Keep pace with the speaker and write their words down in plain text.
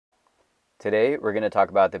Today, we're going to talk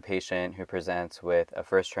about the patient who presents with a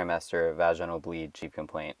first trimester vaginal bleed chief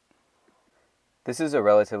complaint. This is a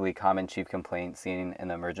relatively common chief complaint seen in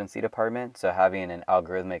the emergency department, so having an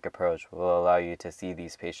algorithmic approach will allow you to see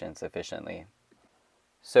these patients efficiently.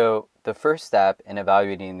 So the first step in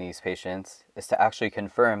evaluating these patients is to actually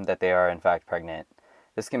confirm that they are in fact pregnant.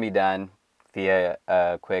 This can be done via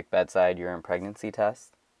a quick bedside urine pregnancy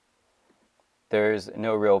test. There's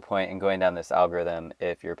no real point in going down this algorithm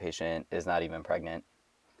if your patient is not even pregnant.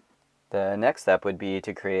 The next step would be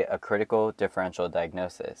to create a critical differential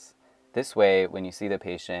diagnosis. This way, when you see the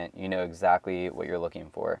patient, you know exactly what you're looking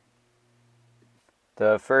for.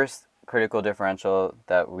 The first critical differential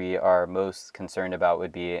that we are most concerned about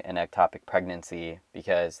would be an ectopic pregnancy,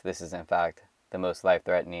 because this is in fact the most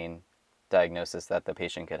life-threatening diagnosis that the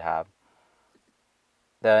patient could have.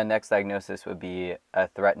 The next diagnosis would be a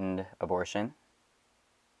threatened abortion.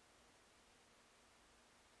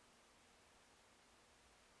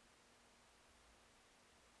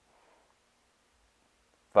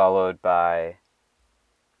 Followed by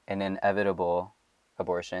an inevitable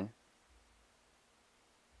abortion.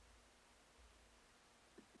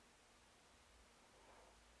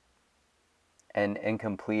 An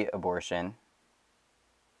incomplete abortion.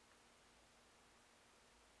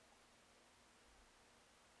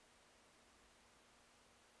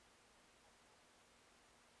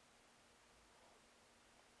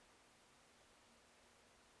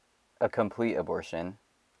 A complete abortion.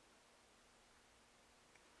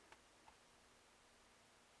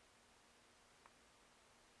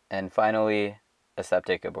 And finally, a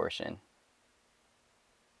septic abortion.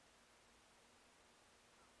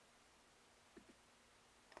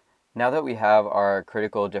 Now that we have our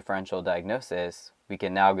critical differential diagnosis, we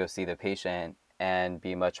can now go see the patient and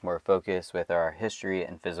be much more focused with our history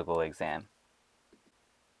and physical exam.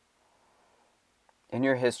 In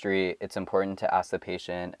your history, it's important to ask the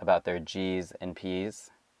patient about their G's and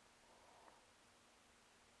P's,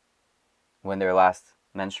 when their last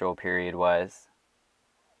menstrual period was,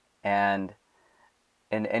 and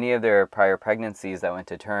in any of their prior pregnancies that went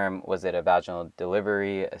to term, was it a vaginal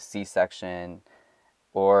delivery, a C-section,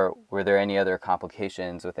 or were there any other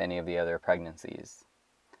complications with any of the other pregnancies?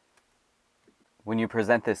 When you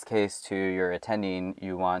present this case to your attending,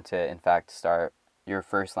 you want to, in fact, start your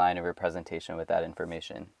first line of your presentation with that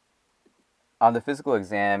information. On the physical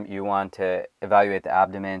exam, you want to evaluate the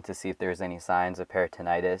abdomen to see if there's any signs of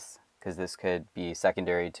peritonitis, because this could be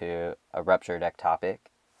secondary to a ruptured ectopic.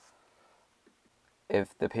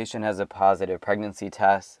 If the patient has a positive pregnancy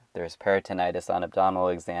test, there's peritonitis on abdominal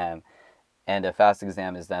exam, and a fast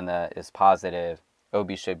exam is done that is positive,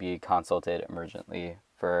 OB should be consulted emergently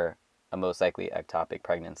for a most likely ectopic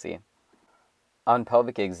pregnancy. On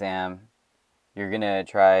pelvic exam, you're going to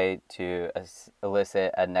try to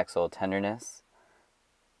elicit adnexal tenderness,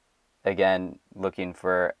 again looking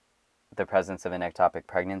for the presence of an ectopic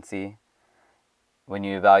pregnancy. When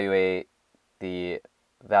you evaluate the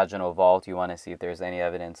vaginal vault, you want to see if there's any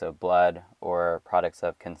evidence of blood or products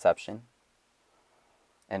of conception.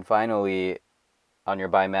 And finally, on your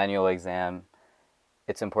bimanual exam,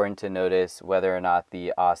 it's important to notice whether or not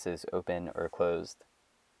the os is open or closed.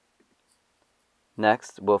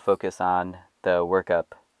 Next, we'll focus on the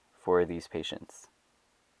workup for these patients.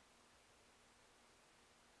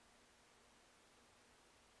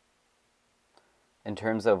 In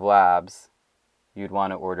terms of labs, you'd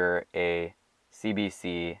want to order a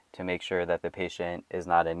CBC to make sure that the patient is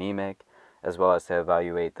not anemic, as well as to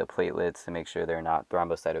evaluate the platelets to make sure they're not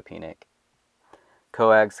thrombocytopenic.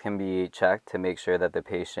 Coags can be checked to make sure that the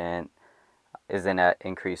patient isn't at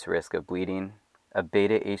increased risk of bleeding. A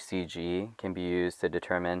beta HCG can be used to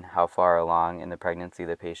determine how far along in the pregnancy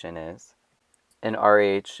the patient is. An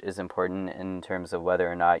RH is important in terms of whether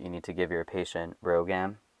or not you need to give your patient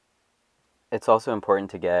RhoGAM. It's also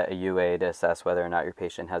important to get a UA to assess whether or not your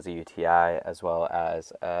patient has a UTI, as well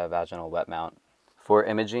as a vaginal wet mount. For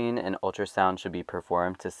imaging, an ultrasound should be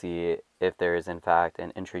performed to see if there is in fact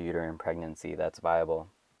an intrauterine pregnancy that's viable.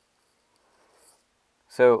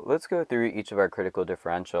 So let's go through each of our critical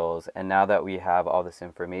differentials, and now that we have all this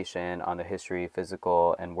information on the history,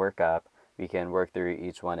 physical, and workup, we can work through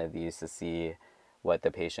each one of these to see what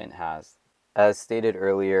the patient has. As stated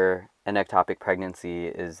earlier, an ectopic pregnancy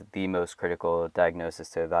is the most critical diagnosis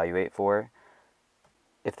to evaluate for.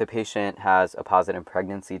 If the patient has a positive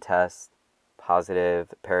pregnancy test,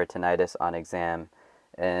 positive peritonitis on exam,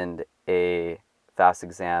 and a fast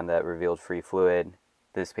exam that revealed free fluid,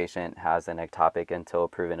 this patient has an ectopic until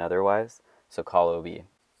proven otherwise, so call OB.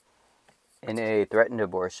 In a threatened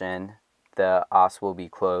abortion, the os will be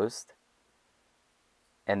closed,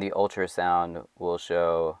 and the ultrasound will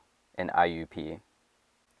show an IUP.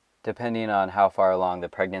 Depending on how far along the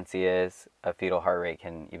pregnancy is, a fetal heart rate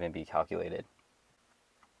can even be calculated.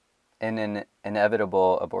 In an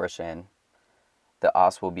inevitable abortion, the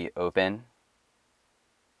os will be open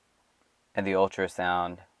and the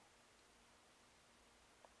ultrasound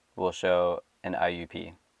will show an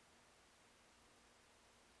IUP.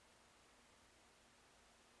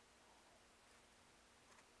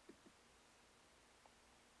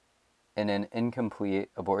 In an incomplete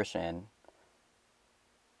abortion,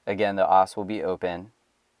 again, the os will be open.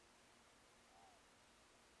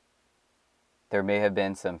 There may have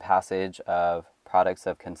been some passage of products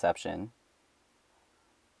of conception.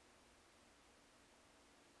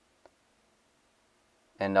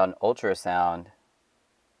 And on ultrasound,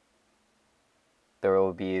 there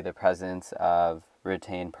will be the presence of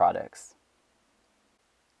retained products.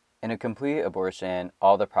 In a complete abortion,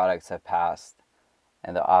 all the products have passed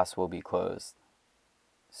and the os will be closed.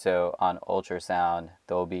 So on ultrasound,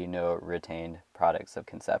 there will be no retained products of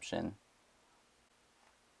conception.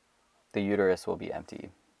 The uterus will be empty.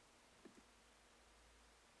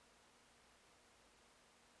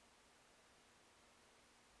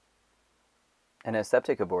 In a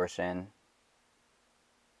septic abortion,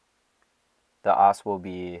 the os will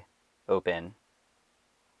be open.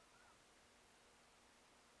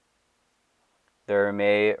 There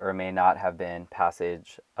may or may not have been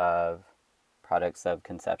passage of products of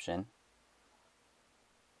conception.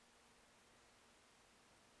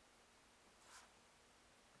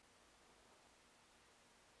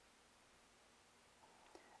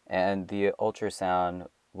 And the ultrasound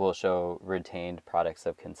will show retained products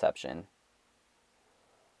of conception.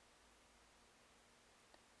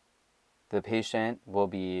 The patient will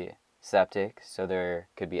be septic, so there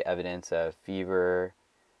could be evidence of fever,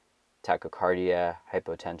 tachycardia,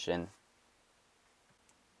 hypotension.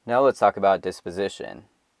 Now let's talk about disposition.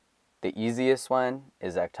 The easiest one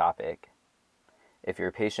is ectopic. If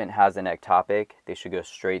your patient has an ectopic, they should go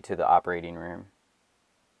straight to the operating room.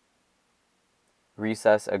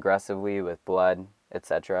 Resus aggressively with blood,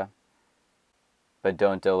 etc. But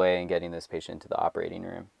don't delay in getting this patient to the operating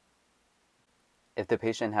room. If the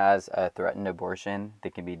patient has a threatened abortion, they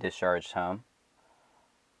can be discharged home.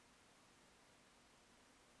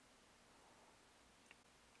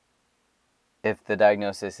 If the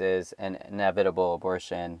diagnosis is an inevitable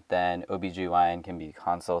abortion, then OB/GYN can be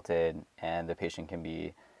consulted and the patient can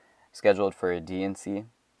be scheduled for a D&C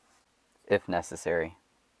if necessary.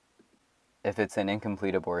 If it's an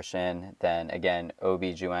incomplete abortion, then again,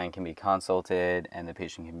 OB/GYN can be consulted and the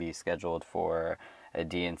patient can be scheduled for a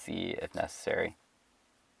D&C if necessary.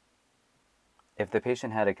 If the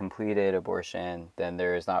patient had a completed abortion, then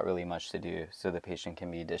there is not really much to do, so the patient can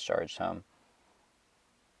be discharged home.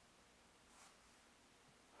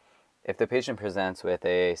 If the patient presents with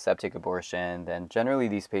a septic abortion, then generally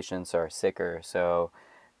these patients are sicker, so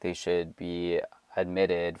they should be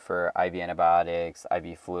admitted for IV antibiotics,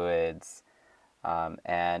 IV fluids,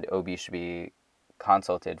 and OB should be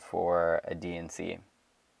consulted for a D&C.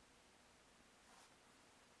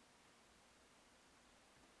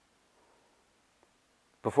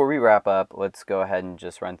 Before we wrap up, let's go ahead and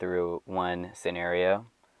just run through one scenario.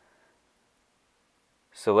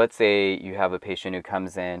 So let's say you have a patient who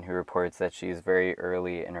comes in who reports that she's very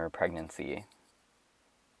early in her pregnancy.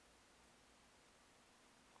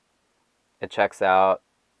 It checks out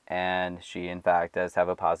and she in fact does have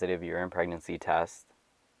a positive urine pregnancy test.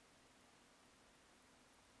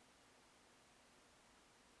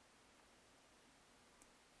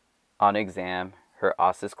 On exam, her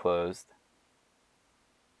os is closed.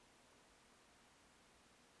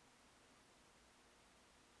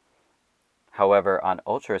 However, on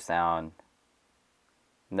ultrasound,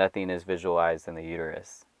 nothing is visualized in the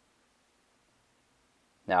uterus.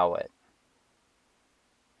 Now what?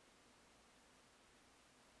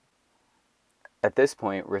 At this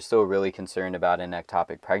point, we're still really concerned about an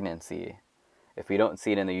ectopic pregnancy. If we don't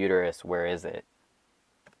see it in the uterus, where is it?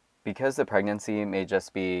 Because the pregnancy may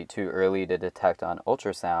just be too early to detect on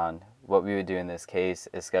ultrasound, what we would do in this case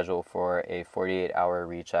is schedule for a 48-hour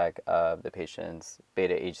recheck of the patient's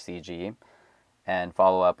beta-HCG and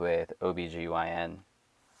follow up with OB/GYN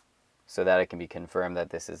so that it can be confirmed that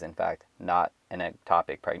this is in fact not an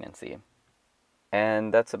ectopic pregnancy.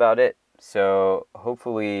 And that's about it. So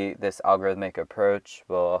hopefully this algorithmic approach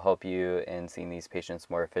will help you in seeing these patients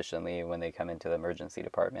more efficiently when they come into the emergency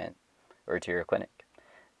department or to your clinic.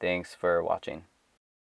 Thanks for watching.